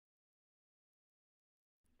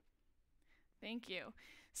Thank you.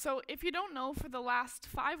 So, if you don't know, for the last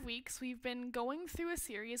 5 weeks, we've been going through a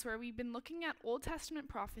series where we've been looking at Old Testament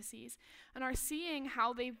prophecies and are seeing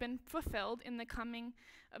how they've been fulfilled in the coming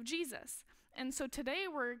of Jesus. And so today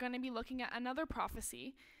we're going to be looking at another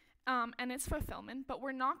prophecy and its fulfillment, but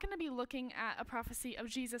we're not going to be looking at a prophecy of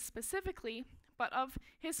Jesus specifically, but of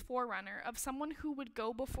his forerunner, of someone who would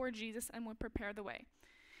go before Jesus and would prepare the way.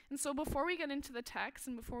 And so before we get into the text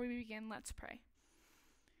and before we begin, let's pray.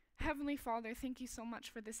 Heavenly Father, thank you so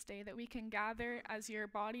much for this day that we can gather as your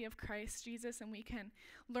body of Christ, Jesus, and we can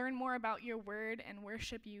learn more about your word and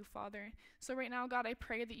worship you, Father. So right now, God, I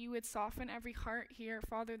pray that you would soften every heart here,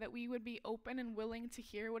 Father, that we would be open and willing to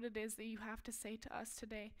hear what it is that you have to say to us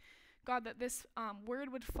today. God, that this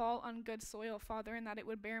word would fall on good soil, Father, and that it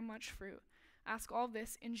would bear much fruit. Ask all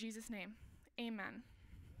this in Jesus' name. Amen.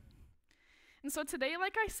 And so today,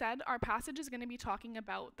 like I said, our passage is going to be talking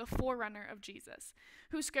about the forerunner of Jesus,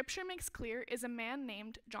 who scripture makes clear is a man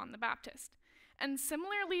named John the Baptist. And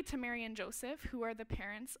similarly to Mary and Joseph, who are the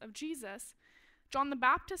parents of Jesus, John the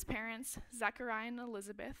Baptist's parents, Zechariah and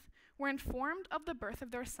Elizabeth, were informed of the birth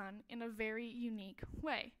of their son in a very unique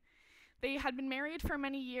way. They had been married for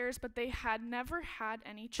many years, but they had never had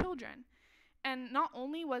any children. And not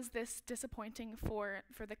only was this disappointing for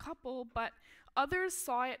the couple, but others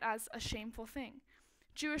saw it as a shameful thing.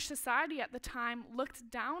 Jewish society at the time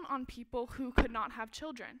looked down on people who could not have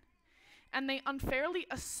children. And they unfairly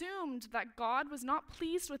assumed that God was not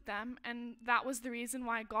pleased with them, and that was the reason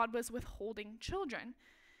why God was withholding children.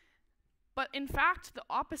 But in fact, the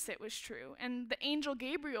opposite was true. And the angel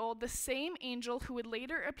Gabriel, the same angel who would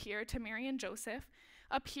later appear to Mary and Joseph,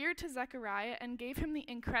 appeared to Zechariah and gave him the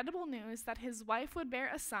incredible news that his wife would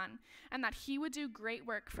bear a son and that he would do great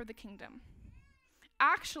work for the kingdom.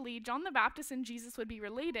 Actually, John the Baptist and Jesus would be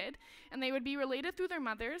related, and they would be related through their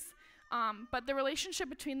mothers, but the relationship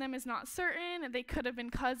between them is not certain. They could have been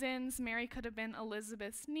cousins. Mary could have been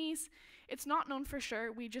Elizabeth's niece. It's not known for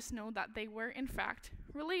sure. We just know that they were, in fact,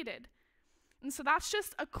 related. And so that's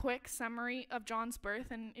just a quick summary of John's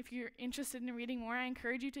birth, and if you're interested in reading more, I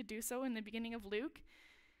encourage you to do so in the beginning of Luke.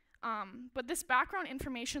 But this background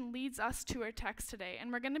information leads us to our text today,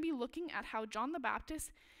 and we're going to be looking at how John the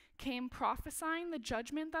Baptist came prophesying the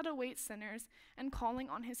judgment that awaits sinners and calling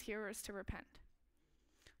on his hearers to repent.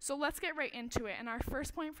 So let's get right into it. And our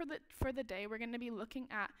first point for the day, we're going to be looking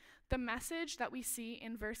at the message that we see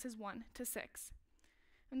in verses 1 to 6.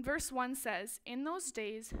 And verse 1 says, "In those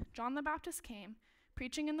days, John the Baptist came,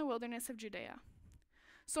 preaching in the wilderness of Judea."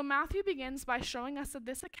 So Matthew begins by showing us that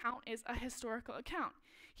this account is a historical account.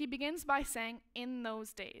 He begins by saying, "in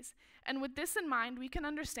those days." And with this in mind, we can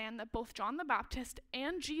understand that both John the Baptist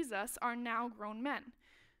and Jesus are now grown men.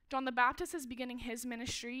 John the Baptist is beginning his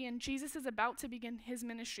ministry, and Jesus is about to begin his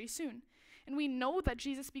ministry soon. And we know that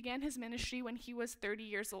Jesus began his ministry when he was 30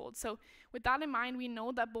 years old. So with that in mind, we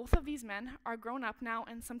know that both of these men are grown up now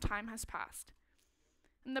and some time has passed.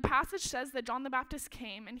 And the passage says that John the Baptist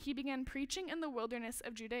came and he began preaching in the wilderness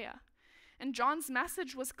of Judea. And John's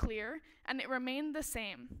message was clear and it remained the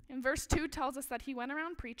same. In verse 2 tells us that he went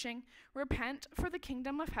around preaching, "Repent, for the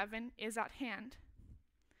kingdom of heaven is at hand."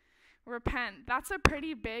 Repent. That's a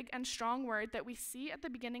pretty big and strong word that we see at the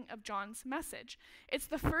beginning of John's message. It's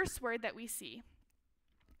the first word that we see.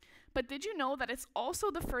 But did you know that it's also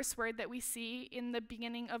the first word that we see in the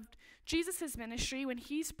beginning of Jesus' ministry when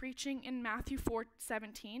he's preaching in Matthew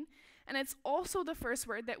 4:17? And it's also the first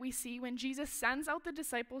word that we see when Jesus sends out the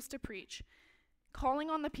disciples to preach, calling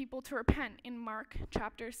on the people to repent in Mark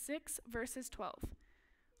chapter 6, verses 12.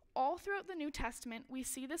 All throughout the New Testament, we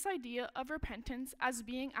see this idea of repentance as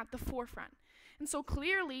being at the forefront. And so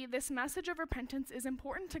clearly, this message of repentance is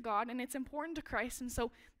important to God and it's important to Christ, and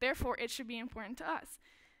so therefore it should be important to us.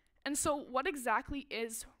 And so what exactly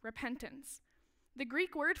is repentance? The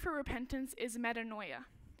Greek word for repentance is metanoia,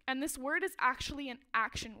 and this word is actually an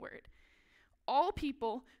action word. All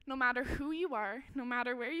people, no matter who you are, no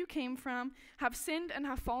matter where you came from, have sinned and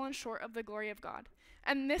have fallen short of the glory of God.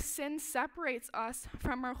 And this sin separates us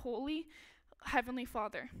from our holy Heavenly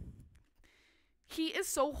Father. He is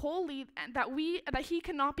so holy that he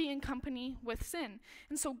cannot be in company with sin.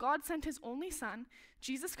 And so God sent his only Son,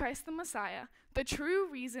 Jesus Christ the Messiah, the true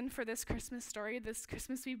reason for this Christmas story, this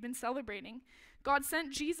Christmas we've been celebrating. God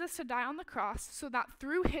sent Jesus to die on the cross so that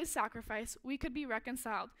through his sacrifice we could be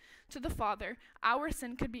reconciled to the Father, our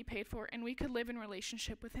sin could be paid for, and we could live in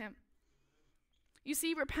relationship with him. You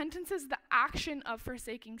see, repentance is the action of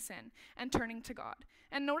forsaking sin and turning to God.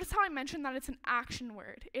 And notice how I mentioned that it's an action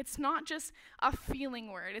word. It's not just a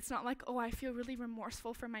feeling word. It's not like, oh, I feel really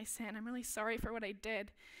remorseful for my sin. I'm really sorry for what I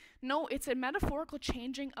did. No, it's a metaphorical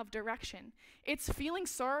changing of direction. It's feeling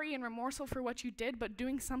sorry and remorseful for what you did, but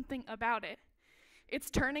doing something about it.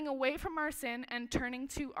 It's turning away from our sin and turning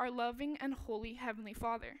to our loving and holy Heavenly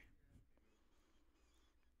Father.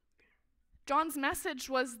 John's message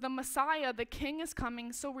was the Messiah, the King is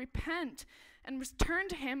coming, so repent and return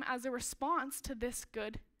to him as a response to this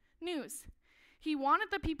good news. He wanted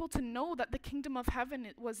the people to know that the kingdom of heaven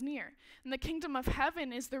was near, and the kingdom of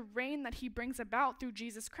heaven is the reign that he brings about through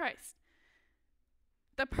Jesus Christ.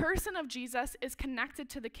 The person of Jesus is connected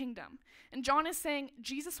to the kingdom, and John is saying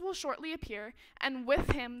Jesus will shortly appear, and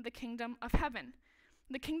with him the kingdom of heaven.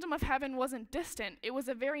 The kingdom of heaven wasn't distant, it was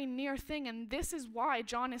a very near thing, and this is why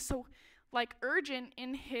John is so urgent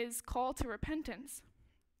in his call to repentance.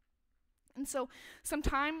 And so some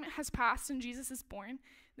time has passed and Jesus is born.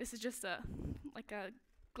 This is just a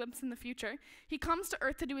glimpse in the future. He comes to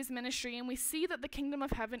earth to do his ministry, and we see that the kingdom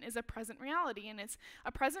of heaven is a present reality, and it's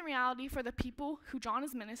a present reality for the people who John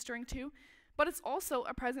is ministering to, but it's also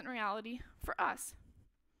a present reality for us.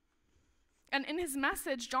 And in his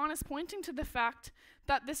message, John is pointing to the fact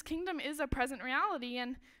that this kingdom is a present reality,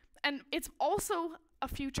 and it's also a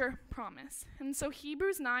future promise. And so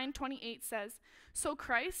Hebrews 9:28 says, "So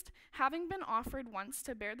Christ, having been offered once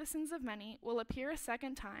to bear the sins of many, will appear a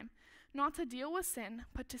second time, not to deal with sin,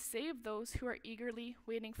 but to save those who are eagerly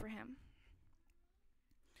waiting for him."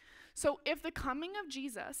 So if the coming of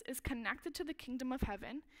Jesus is connected to the kingdom of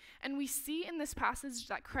heaven, and we see in this passage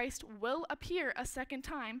that Christ will appear a second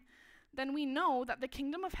time, then we know that the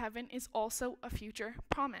kingdom of heaven is also a future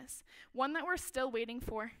promise, one that we're still waiting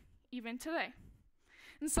for even today.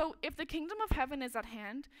 And so if the kingdom of heaven is at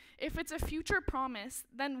hand, if it's a future promise,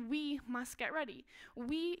 then we must get ready.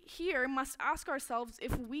 We here must ask ourselves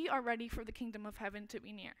if we are ready for the kingdom of heaven to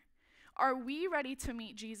be near. Are we ready to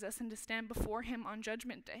meet Jesus and to stand before him on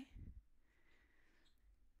Judgment Day?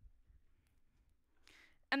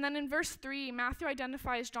 And then in verse 3, Matthew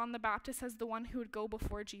identifies John the Baptist as the one who would go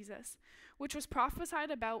before Jesus, which was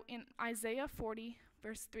prophesied about in Isaiah 40,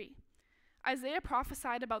 verse 3. Isaiah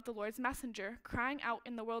prophesied about the Lord's messenger crying out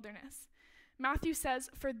in the wilderness. Matthew says,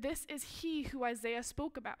 "For this is he who Isaiah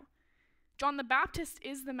spoke about." John the Baptist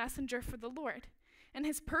is the messenger for the Lord, and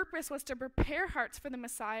his purpose was to prepare hearts for the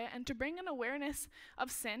Messiah and to bring an awareness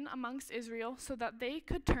of sin amongst Israel so that they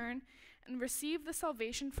could turn and receive the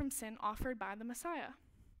salvation from sin offered by the Messiah.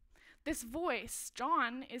 This voice,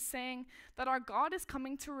 John, is saying that our God is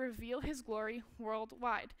coming to reveal his glory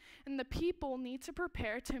worldwide, and the people need to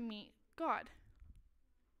prepare to meet God.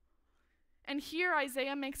 And here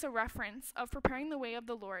Isaiah makes a reference of preparing the way of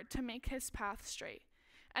the Lord to make his path straight.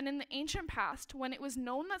 And in the ancient past, when it was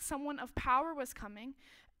known that someone of power was coming,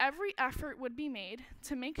 every effort would be made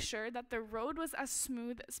to make sure that the road was as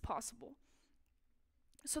smooth as possible,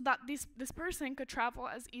 so that this person could travel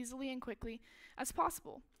as easily and quickly as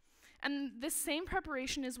possible. And this same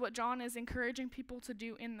preparation is what John is encouraging people to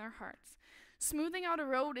do in their hearts. Smoothing out a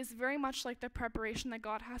road is very much like the preparation that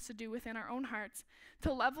God has to do within our own hearts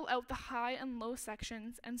to level out the high and low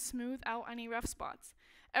sections and smooth out any rough spots.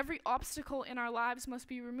 Every obstacle in our lives must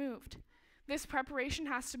be removed. This preparation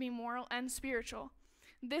has to be moral and spiritual.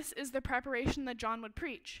 This is the preparation that John would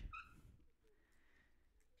preach.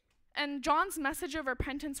 And John's message of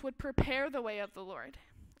repentance would prepare the way of the Lord.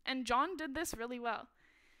 And John did this really well.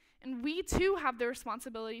 And we too have the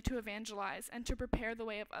responsibility to evangelize and to prepare the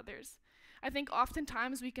way of others. I think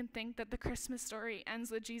oftentimes we can think that the Christmas story ends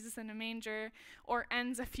with Jesus in a manger or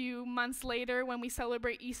ends a few months later when we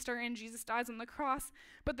celebrate Easter and Jesus dies on the cross.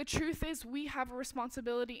 But the truth is we have a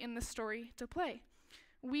responsibility in the story to play.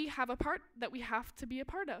 We have a part that we have to be a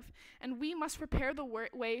part of, and we must prepare the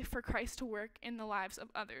way for Christ to work in the lives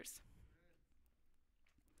of others.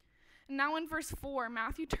 Now in verse 4,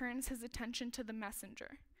 Matthew turns his attention to the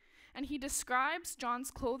messenger, and he describes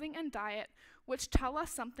John's clothing and diet, which tell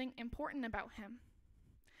us something important about him.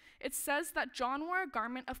 It says that John wore a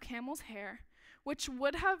garment of camel's hair, which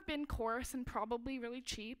would have been coarse and probably really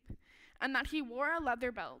cheap, and that he wore a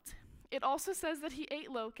leather belt. It also says that he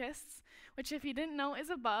ate locusts, which if you didn't know is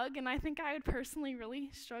a bug, and I think I would personally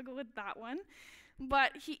really struggle with that one.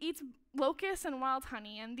 But he eats locusts and wild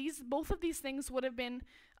honey, and both of these things would have been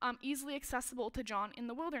easily accessible to John in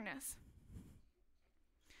the wilderness.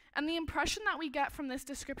 And the impression that we get from this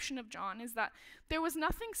description of John is that there was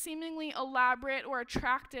nothing seemingly elaborate or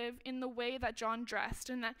attractive in the way that John dressed,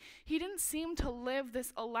 and that he didn't seem to live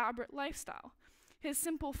this elaborate lifestyle. His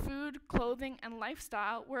simple food, clothing, and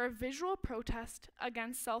lifestyle were a visual protest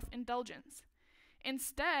against self-indulgence.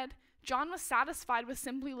 Instead, John was satisfied with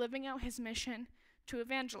simply living out his mission to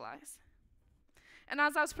evangelize. And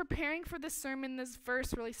as I was preparing for this sermon, this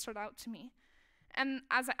verse really stood out to me. And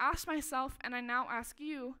as I asked myself, and I now ask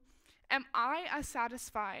you, am I as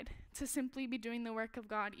satisfied to simply be doing the work of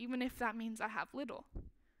God, even if that means I have little?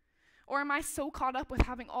 Or am I so caught up with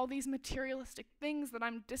having all these materialistic things that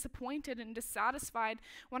I'm disappointed and dissatisfied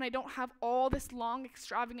when I don't have all this long,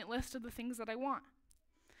 extravagant list of the things that I want?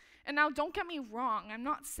 And now, don't get me wrong, I'm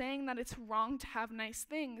not saying that it's wrong to have nice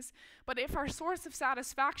things, but if our source of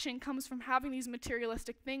satisfaction comes from having these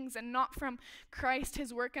materialistic things and not from Christ,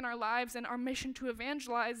 his work in our lives, and our mission to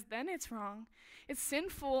evangelize, then it's wrong. It's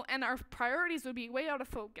sinful, and our priorities would be way out of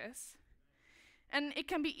focus. And it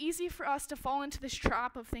can be easy for us to fall into this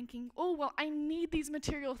trap of thinking, oh, well, I need these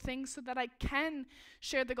material things so that I can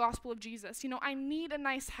share the gospel of Jesus. You know, I need a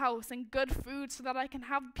nice house and good food so that I can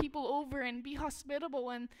have people over and be hospitable,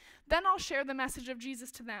 and then I'll share the message of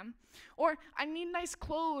Jesus to them. Or I need nice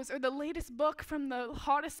clothes, or the latest book from the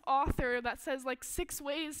hottest author that says like 6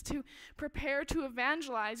 ways to prepare to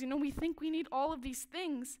evangelize. You know, we think we need all of these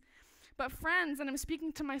things. But friends, and I'm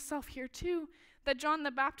speaking to myself here too, that John the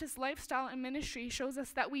Baptist's lifestyle and ministry shows us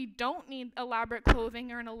that we don't need elaborate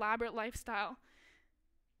clothing or an elaborate lifestyle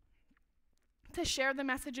to share the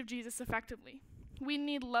message of Jesus effectively. We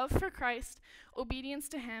need love for Christ, obedience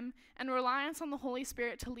to him, and reliance on the Holy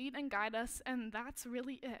Spirit to lead and guide us, and that's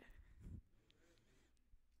really it.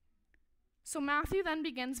 So Matthew then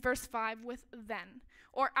begins verse 5 with then,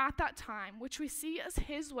 or at that time, which we see as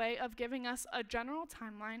his way of giving us a general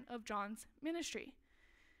timeline of John's ministry.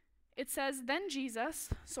 It says, then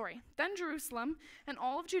Jerusalem and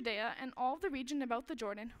all of Judea and all of the region about the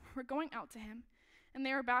Jordan were going out to him, and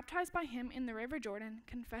they were baptized by him in the river Jordan,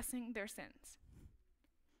 confessing their sins.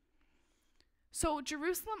 So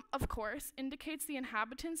Jerusalem, of course, indicates the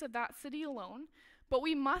inhabitants of that city alone, but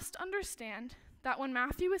we must understand that when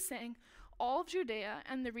Matthew is saying all of Judea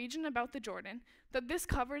and the region about the Jordan, that this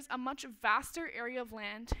covers a much vaster area of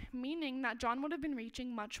land, meaning that John would have been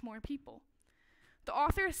reaching much more people. The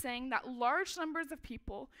author is saying that large numbers of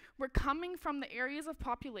people were coming from the areas of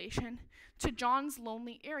population to John's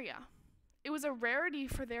lonely area. It was a rarity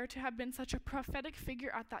for there to have been such a prophetic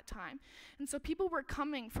figure at that time, and so people were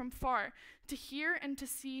coming from far to hear and to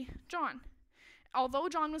see John. Although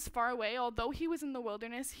John was far away, although he was in the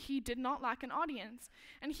wilderness, he did not lack an audience.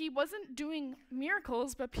 And he wasn't doing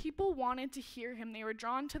miracles, but people wanted to hear him. They were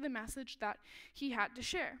drawn to the message that he had to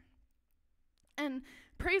share. And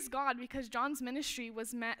praise God, because John's ministry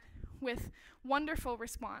was met with wonderful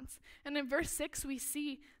response. And in verse 6, we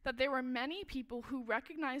see that there were many people who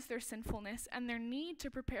recognized their sinfulness and their need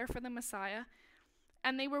to prepare for the Messiah,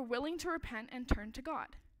 and they were willing to repent and turn to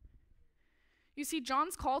God. You see,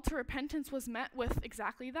 John's call to repentance was met with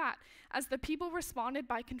exactly that, as the people responded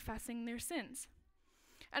by confessing their sins.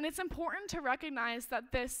 And it's important to recognize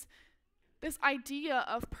that this idea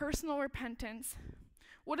of personal repentance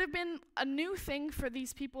would have been a new thing for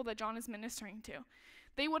these people that John is ministering to.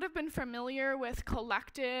 They would have been familiar with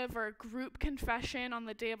collective or group confession on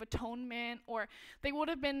the Day of Atonement, or they would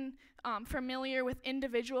have been familiar with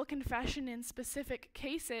individual confession in specific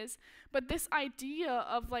cases, but this idea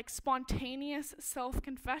of like spontaneous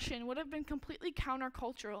self-confession would have been completely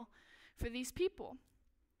countercultural for these people.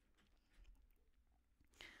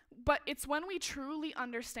 But it's when we truly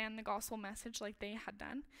understand the gospel message like they had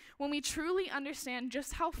done, when we truly understand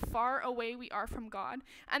just how far away we are from God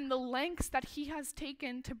and the lengths that he has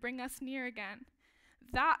taken to bring us near again,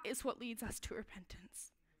 that is what leads us to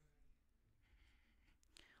repentance.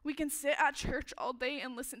 We can sit at church all day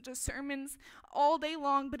and listen to sermons all day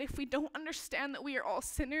long, but if we don't understand that we are all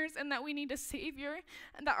sinners and that we need a Savior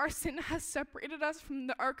and that our sin has separated us from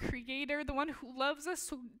our Creator, the one who loves us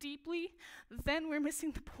so deeply, then we're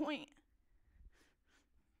missing the point.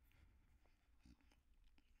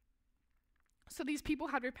 So these people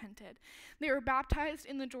had repented. They were baptized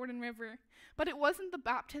in the Jordan River, but it wasn't the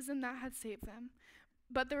baptism that had saved them,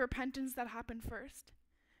 but the repentance that happened first.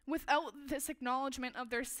 Without this acknowledgement of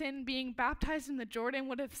their sin, being baptized in the Jordan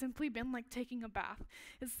would have simply been like taking a bath.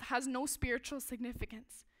 It has no spiritual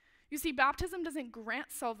significance. You see, baptism doesn't grant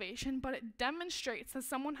salvation, but it demonstrates that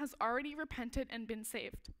someone has already repented and been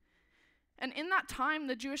saved. And in that time,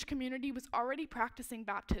 the Jewish community was already practicing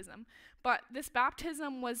baptism, but this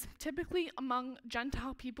baptism was typically among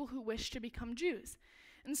Gentile people who wished to become Jews.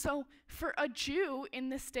 And so for a Jew in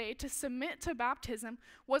this day to submit to baptism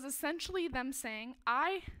was essentially them saying,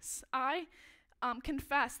 I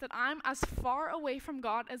confess that I'm as far away from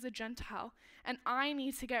God as a Gentile, and I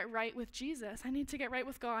need to get right with Jesus. I need to get right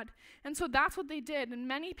with God. And so that's what they did, and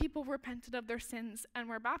many people repented of their sins and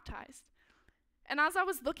were baptized. And as I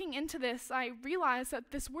was looking into this, I realized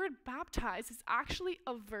that this word baptize is actually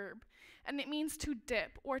a verb, and it means to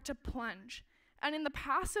dip or to plunge. And in the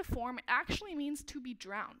passive form, it actually means to be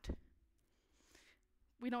drowned.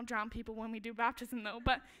 We don't drown people when we do baptism, though,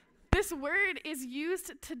 but this word is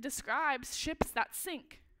used to describe ships that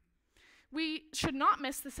sink. We should not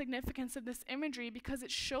miss the significance of this imagery because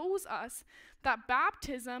it shows us that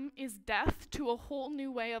baptism is death to a whole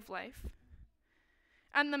new way of life.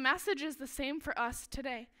 And the message is the same for us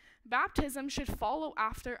today. Baptism should follow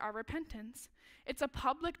after our repentance. It's a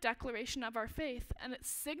public declaration of our faith, and it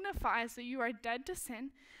signifies that you are dead to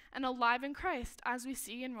sin and alive in Christ, as we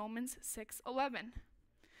see in Romans 6:11.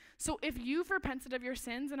 So if you've repented of your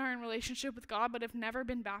sins and are in relationship with God but have never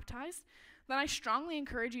been baptized, then I strongly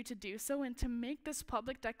encourage you to do so and to make this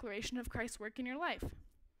public declaration of Christ's work in your life.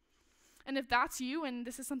 And if that's you and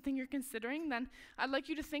this is something you're considering, then I'd like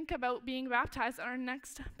you to think about being baptized at our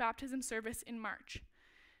next baptism service in March.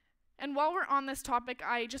 And while we're on this topic,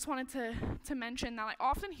 I just wanted to mention that I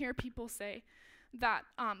often hear people say that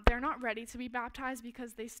they're not ready to be baptized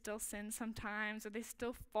because they still sin sometimes, or they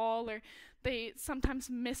still fall, or they sometimes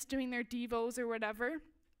miss doing their devos or whatever.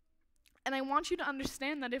 And I want you to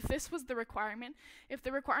understand that if this was the requirement, if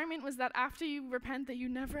the requirement was that after you repent that you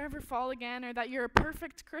never ever fall again, or that you're a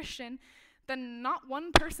perfect Christian, then not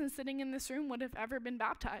one person sitting in this room would have ever been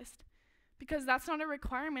baptized. Because that's not a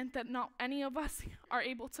requirement that not any of us are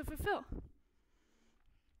able to fulfill.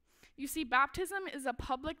 You see, baptism is a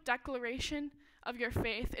public declaration of your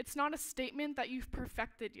faith. It's not a statement that you've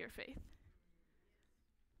perfected your faith.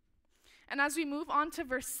 And as we move on to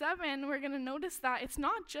verse 7, we're going to notice that it's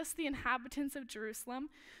not just the inhabitants of Jerusalem,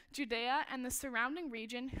 Judea, and the surrounding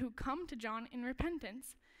region who come to John in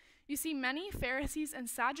repentance. You see, many Pharisees and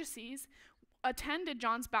Sadducees attended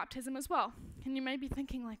John's baptism as well. And you might be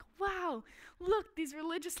thinking like, wow, look, these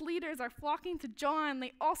religious leaders are flocking to John.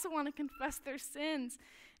 They also want to confess their sins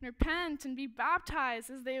and repent and be baptized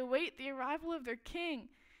as they await the arrival of their king.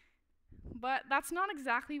 But that's not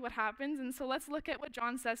exactly what happens, and so let's look at what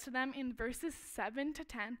John says to them in verses 7 to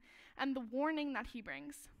 10 and the warning that he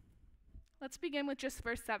brings. Let's begin with just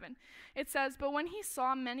verse 7. It says, "But when he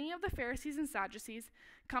saw many of the Pharisees and Sadducees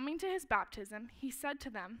coming to his baptism, he said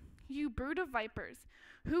to them, 'You brood of vipers,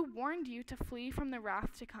 who warned you to flee from the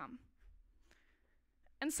wrath to come?'"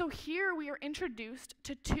 And so here we are introduced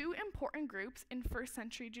to two important groups in first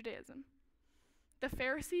century Judaism, the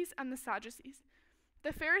Pharisees and the Sadducees.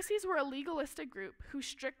 The Pharisees were a legalistic group who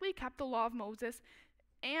strictly kept the law of Moses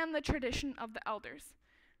and the tradition of the elders.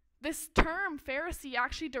 This term, Pharisee,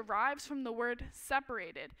 actually derives from the word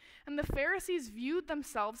separated, and the Pharisees viewed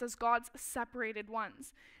themselves as God's separated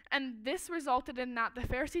ones. And this resulted in that the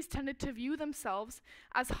Pharisees tended to view themselves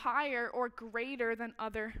as higher or greater than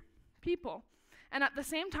other people. And at the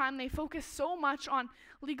same time, they focused so much on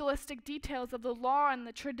legalistic details of the law and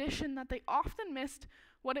the tradition that they often missed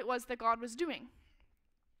what it was that God was doing.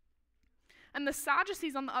 And the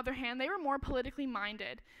Sadducees, on the other hand, they were more politically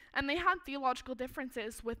minded, and they had theological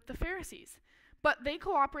differences with the Pharisees. But they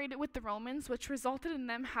cooperated with the Romans, which resulted in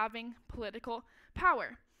them having political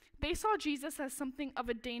power. They saw Jesus as something of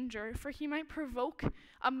a danger, for he might provoke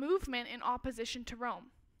a movement in opposition to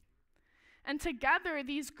Rome. And together,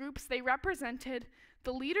 these groups, they represented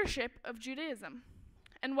the leadership of Judaism.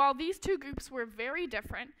 And while these two groups were very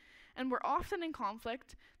different and were often in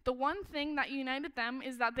conflict, the one thing that united them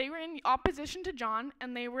is that they were in opposition to John,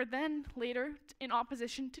 and they were then later in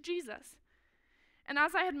opposition to Jesus. And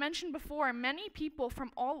as I had mentioned before, many people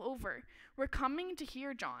from all over were coming to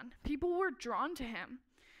hear John. People were drawn to him.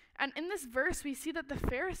 And in this verse, we see that the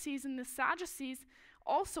Pharisees and the Sadducees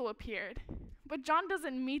also appeared. But John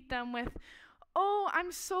doesn't meet them with, "Oh,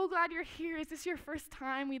 I'm so glad you're here. Is this your first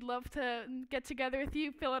time? We'd love to get together with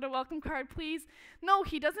you. Fill out a welcome card, please." No,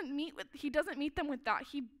 he doesn't meet them with that.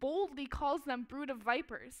 He boldly calls them brood of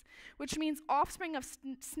vipers, which means offspring of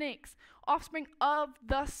snakes, offspring of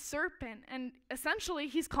the serpent. And essentially,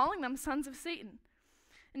 he's calling them sons of Satan.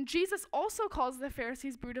 And Jesus also calls the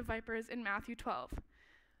Pharisees brood of vipers in Matthew 12.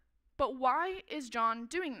 But why is John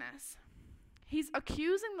doing this? He's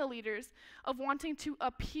accusing the leaders of wanting to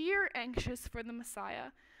appear anxious for the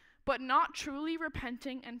Messiah, but not truly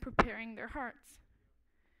repenting and preparing their hearts.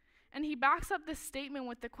 And he backs up this statement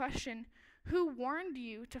with the question, "Who warned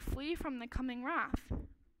you to flee from the coming wrath?"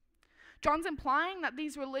 John's implying that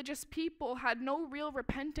these religious people had no real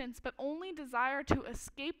repentance, but only desire to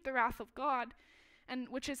escape the wrath of God, and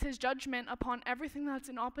which is his judgment upon everything that's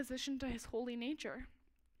in opposition to his holy nature.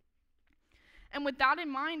 And with that in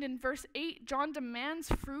mind, in verse 8, John demands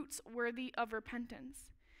fruits worthy of repentance.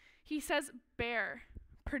 He says, bear,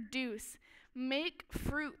 produce, make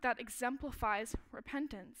fruit that exemplifies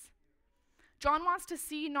repentance. John wants to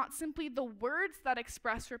see not simply the words that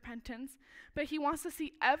express repentance, but he wants to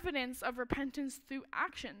see evidence of repentance through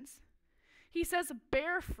actions. He says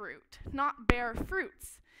bear fruit, not bear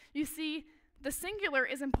fruits. You see, the singular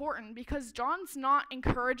is important because John's not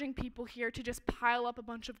encouraging people here to just pile up a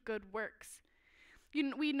bunch of good works.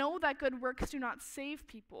 We know that good works do not save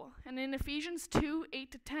people. And in Ephesians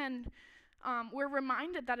 2:8-10, we're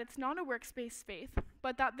reminded that it's not a works-based faith,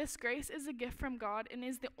 but that this grace is a gift from God and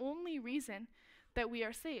is the only reason that we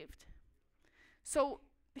are saved. So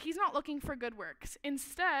he's not looking for good works.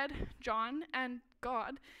 Instead, John and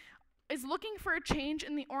God is looking for a change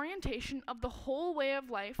in the orientation of the whole way of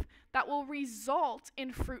life that will result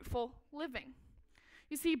in fruitful living.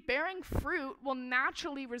 You see, bearing fruit will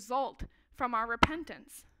naturally result from our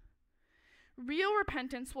repentance. Real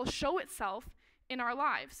repentance will show itself in our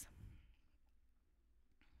lives.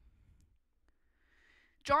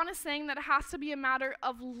 John is saying that it has to be a matter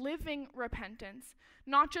of living repentance,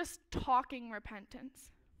 not just talking repentance.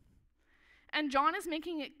 And John is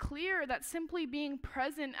making it clear that simply being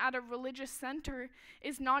present at a religious center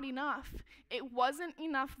is not enough. It wasn't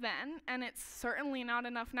enough then, and it's certainly not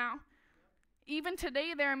enough now. Even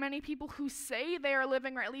today, there are many people who say they are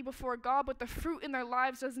living rightly before God, but the fruit in their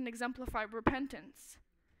lives doesn't exemplify repentance.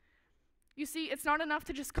 You see, it's not enough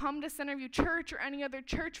to just come to Centerview Church or any other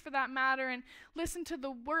church for that matter and listen to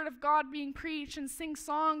the word of God being preached and sing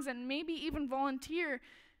songs and maybe even volunteer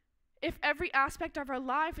if every aspect of our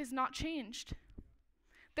life is not changed.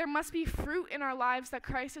 There must be fruit in our lives that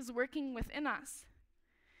Christ is working within us.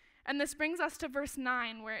 And this brings us to verse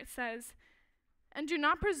 9 where it says, "And do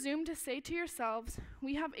not presume to say to yourselves,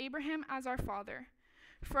 'We have Abraham as our father.'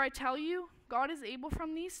 For I tell you, God is able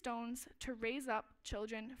from these stones to raise up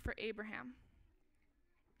children for Abraham."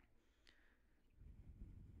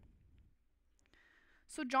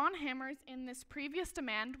 So John hammers in this previous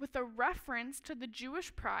demand with a reference to the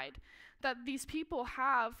Jewish pride that these people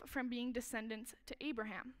have from being descendants to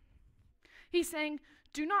Abraham. He's saying,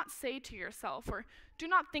 do not say to yourself, or do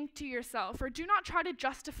not think to yourself, or do not try to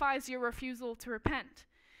justify your refusal to repent.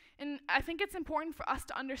 And I think it's important for us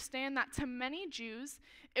to understand that to many Jews,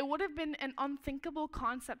 it would have been an unthinkable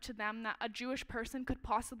concept to them that a Jewish person could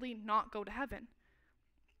possibly not go to heaven.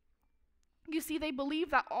 You see, they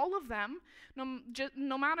believed that all of them,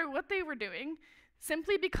 no matter what they were doing,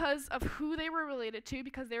 simply because of who they were related to,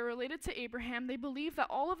 because they were related to Abraham, they believed that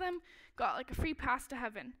all of them got like a free pass to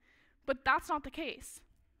heaven. But that's not the case.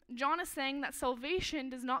 John is saying that salvation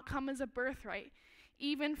does not come as a birthright,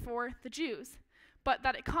 even for the Jews, but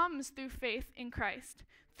that it comes through faith in Christ,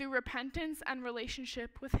 through repentance and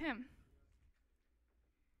relationship with him.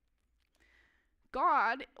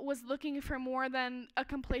 God was looking for more than a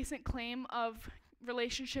complacent claim of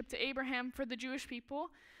relationship to Abraham for the Jewish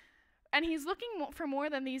people, and he's looking for more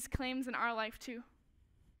than these claims in our life too.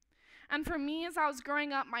 And for me, as I was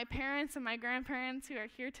growing up, my parents and my grandparents who are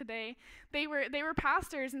here today, they were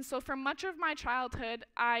pastors, and so for much of my childhood,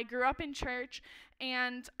 I grew up in church,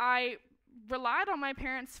 and I relied on my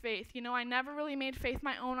parents' faith. I never really made faith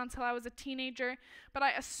my own until I was a teenager, but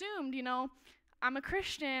I assumed, I'm a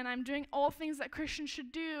Christian, I'm doing all things that Christians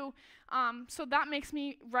should do, so that makes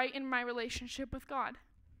me right in my relationship with God.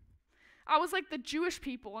 I was like the Jewish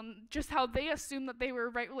people, and just how they assumed that they were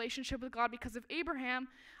in right relationship with God because of Abraham,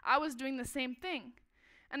 I was doing the same thing.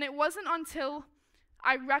 And it wasn't until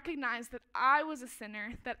I recognized that I was a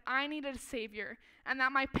sinner, that I needed a Savior, and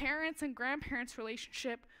that my parents' and grandparents'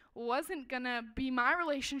 relationship wasn't going to be my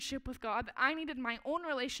relationship with God, that I needed my own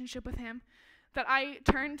relationship with him, that I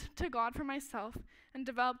turned to God for myself and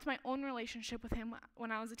developed my own relationship with him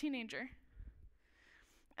when I was a teenager.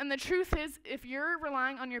 And the truth is, if you're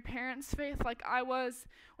relying on your parents' faith like I was,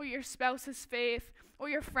 or your spouse's faith, or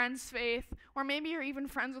your friend's faith, or maybe you're even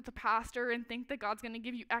friends with a pastor and think that God's going to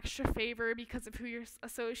give you extra favor because of who you're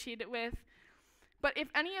associated with, but if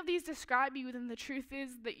any of these describe you, then the truth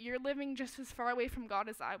is that you're living just as far away from God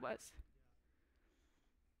as I was.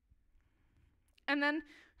 And then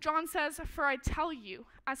John says, "For I tell you,"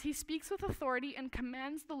 as he speaks with authority and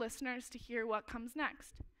commands the listeners to hear what comes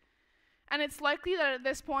next. And it's likely that at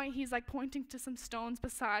this point he's like pointing to some stones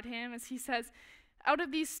beside him as he says, out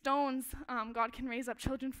of these stones, God can raise up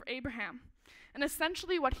children for Abraham. And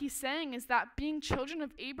essentially what he's saying is that being children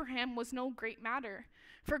of Abraham was no great matter,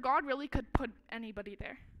 for God really could put anybody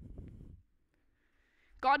there.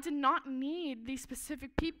 God did not need these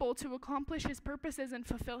specific people to accomplish his purposes and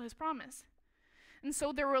fulfill his promise. And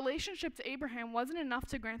so their relationship to Abraham wasn't enough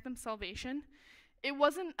to grant them salvation. It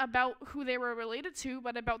wasn't about who they were related to,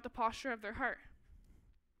 but about the posture of their heart.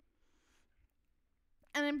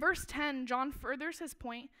 And in verse 10, John furthers his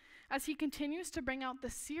point as he continues to bring out the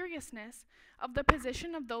seriousness of the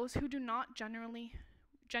position of those who do not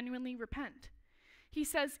genuinely repent. He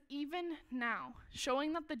says, even now,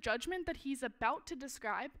 showing that the judgment that he's about to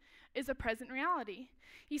describe is a present reality.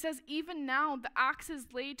 He says, even now, the axe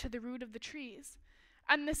is laid to the root of the trees.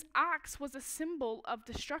 And this axe was a symbol of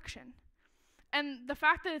destruction. And the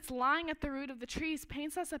fact that it's lying at the root of the trees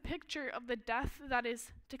paints us a picture of the death that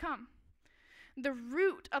is to come. The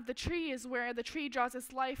root of the tree is where the tree draws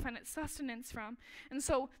its life and its sustenance from. And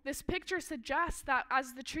so this picture suggests that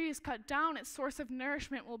as the tree is cut down, its source of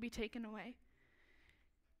nourishment will be taken away.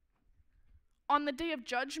 On the day of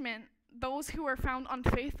judgment, those who are found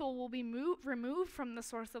unfaithful will be removed from the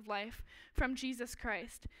source of life, from Jesus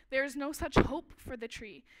Christ. There is no such hope for the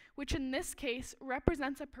tree, which in this case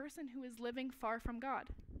represents a person who is living far from God.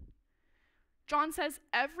 John says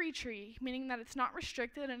every tree, meaning that it's not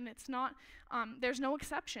restricted and it's not, there's no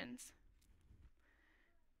exceptions.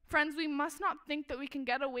 Friends, we must not think that we can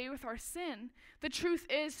get away with our sin. The truth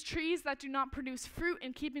is, trees that do not produce fruit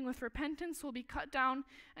in keeping with repentance will be cut down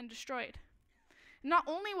and destroyed. Not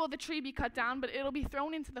only will the tree be cut down, but it'll be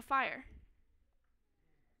thrown into the fire.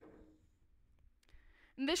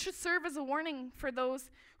 And this should serve as a warning for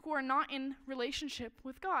those who are not in relationship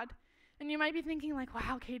with God. And you might be thinking like,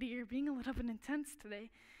 wow, Katie, you're being a little bit intense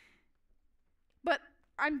today. But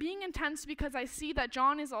I'm being intense because I see that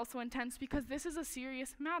John is also intense, because this is a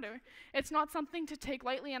serious matter. It's not something to take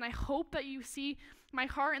lightly, and I hope that you see my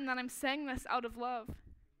heart and that I'm saying this out of love.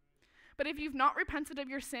 But if you've not repented of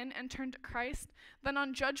your sin and turned to Christ, then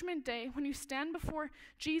on Judgment Day, when you stand before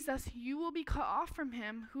Jesus, you will be cut off from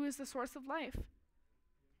him, who is the source of life.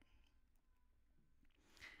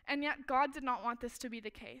 And yet God did not want this to be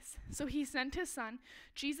the case. So he sent his son,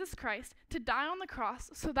 Jesus Christ, to die on the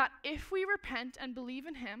cross so that if we repent and believe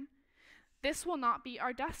in him, this will not be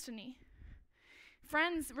our destiny.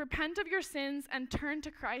 Friends, repent of your sins and turn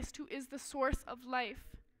to Christ, who is the source of life.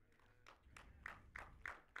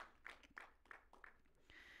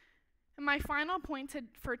 And my final point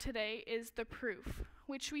for today is the proof,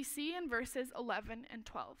 which we see in verses 11 and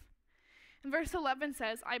 12. And verse 11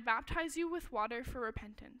 says, I baptize you with water for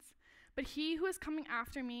repentance, but he who is coming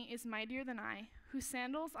after me is mightier than I, whose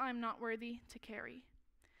sandals I am not worthy to carry.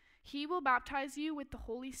 He will baptize you with the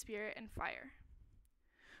Holy Spirit and fire.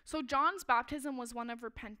 So John's baptism was one of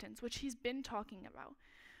repentance, which he's been talking about.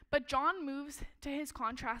 But John moves to his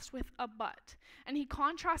contrast with a but, and he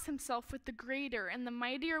contrasts himself with the greater and the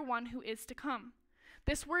mightier one who is to come.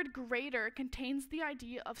 This word greater contains the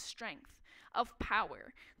idea of strength, of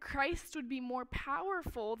power. Christ would be more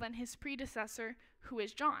powerful than his predecessor, who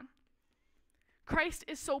is John. Christ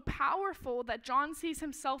is so powerful that John sees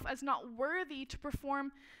himself as not worthy to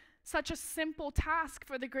perform such a simple task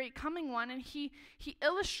for the great coming one, and he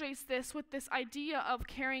illustrates this with this idea of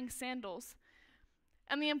carrying sandals.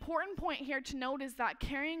 And the important point here to note is that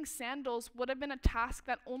carrying sandals would have been a task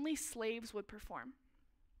that only slaves would perform.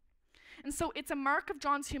 And so it's a mark of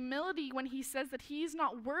John's humility when he says that he is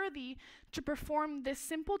not worthy to perform this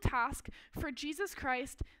simple task for Jesus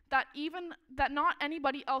Christ that not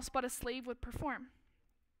anybody else but a slave would perform.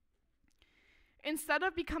 Instead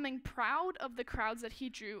of becoming proud of the crowds that he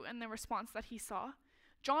drew and the response that he saw,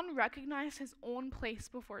 John recognized his own place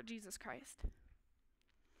before Jesus Christ.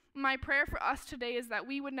 My prayer for us today is that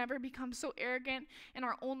we would never become so arrogant in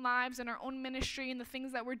our own lives and our own ministry and the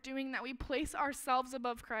things that we're doing that we place ourselves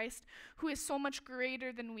above Christ, who is so much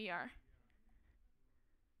greater than we are.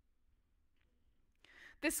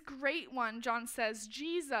 This great one, John says,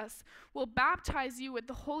 Jesus will baptize you with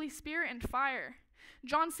the Holy Spirit and fire.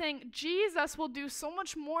 John saying, Jesus will do so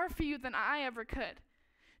much more for you than I ever could.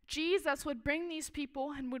 Jesus would bring these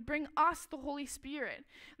people and would bring us the Holy Spirit.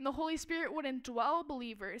 And the Holy Spirit would indwell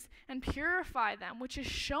believers and purify them, which is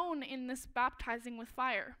shown in this baptizing with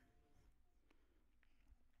fire.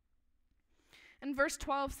 And verse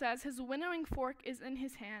 12 says, his winnowing fork is in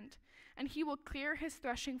his hand, and he will clear his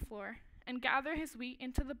threshing floor and gather his wheat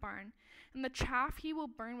into the barn, and the chaff he will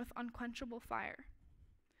burn with unquenchable fire.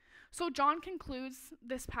 So John concludes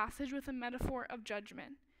this passage with a metaphor of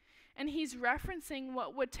judgment. And he's referencing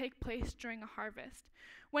what would take place during a harvest,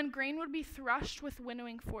 when grain would be threshed with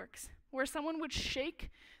winnowing forks, where someone would shake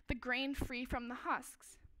the grain free from the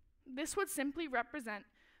husks. This would simply represent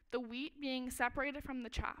the wheat being separated from the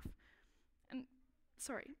chaff.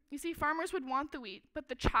 You see, farmers would want the wheat, but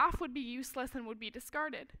the chaff would be useless and would be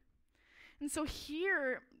discarded. And so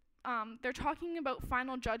here, they're talking about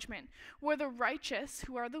final judgment, where the righteous,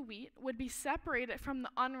 who are the wheat, would be separated from the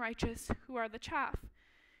unrighteous, who are the chaff.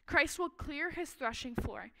 Christ will clear his threshing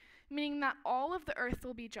floor, meaning that all of the earth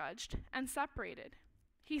will be judged and separated.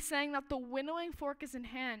 He's saying that the winnowing fork is in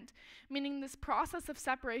hand, meaning this process of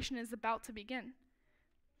separation is about to begin.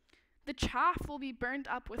 The chaff will be burned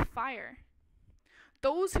up with fire.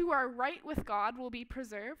 Those who are right with God will be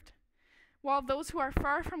preserved, while those who are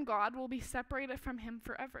far from God will be separated from him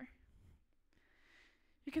forever.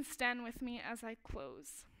 You can stand with me as I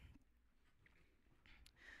close.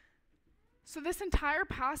 So this entire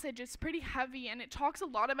passage is pretty heavy, and it talks a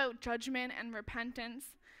lot about judgment and repentance.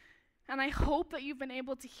 And I hope that you've been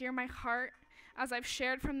able to hear my heart as I've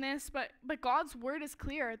shared from this, but God's word is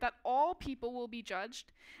clear that all people will be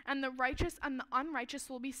judged, and the righteous and the unrighteous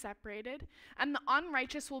will be separated, and the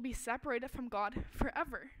unrighteous will be separated from God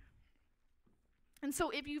forever. And so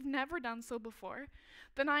if you've never done so before,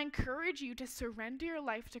 then I encourage you to surrender your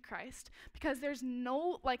life to Christ, because there's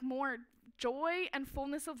no more joy and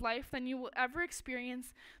fullness of life than you will ever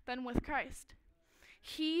experience than with Christ.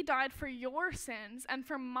 He died for your sins and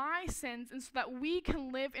for my sins, and so that we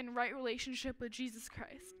can live in right relationship with Jesus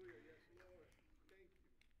Christ.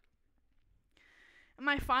 And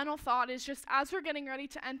my final thought is just as we're getting ready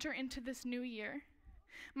to enter into this new year,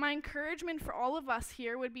 my encouragement for all of us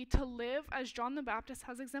here would be to live as John the Baptist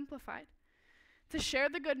has exemplified, to share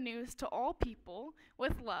the good news to all people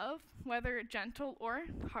with love, whether gentle or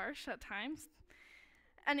harsh at times.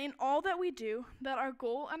 And in all that we do, that our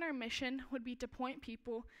goal and our mission would be to point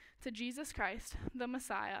people to Jesus Christ, the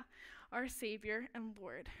Messiah, our Savior and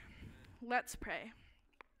Lord. Let's pray.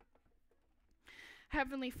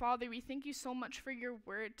 Heavenly Father, we thank you so much for your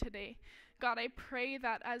word today. God, I pray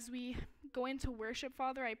that as we go into worship,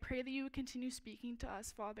 Father, I pray that you would continue speaking to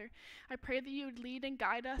us, Father. I pray that you would lead and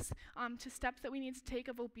guide us to steps that we need to take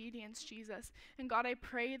of obedience, Jesus. And God, I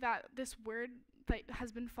pray that this word that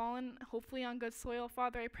has been fallen, hopefully on good soil,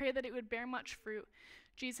 Father, I pray that it would bear much fruit.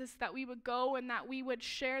 Jesus, that we would go and that we would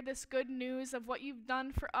share this good news of what you've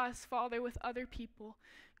done for us, Father, with other people.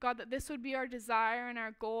 God, that this would be our desire and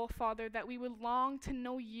our goal, Father, that we would long to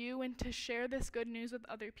know you and to share this good news with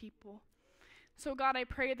other people. So God, I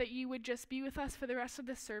pray that you would just be with us for the rest of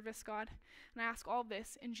this service, God. And I ask all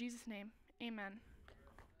this in Jesus' name. Amen.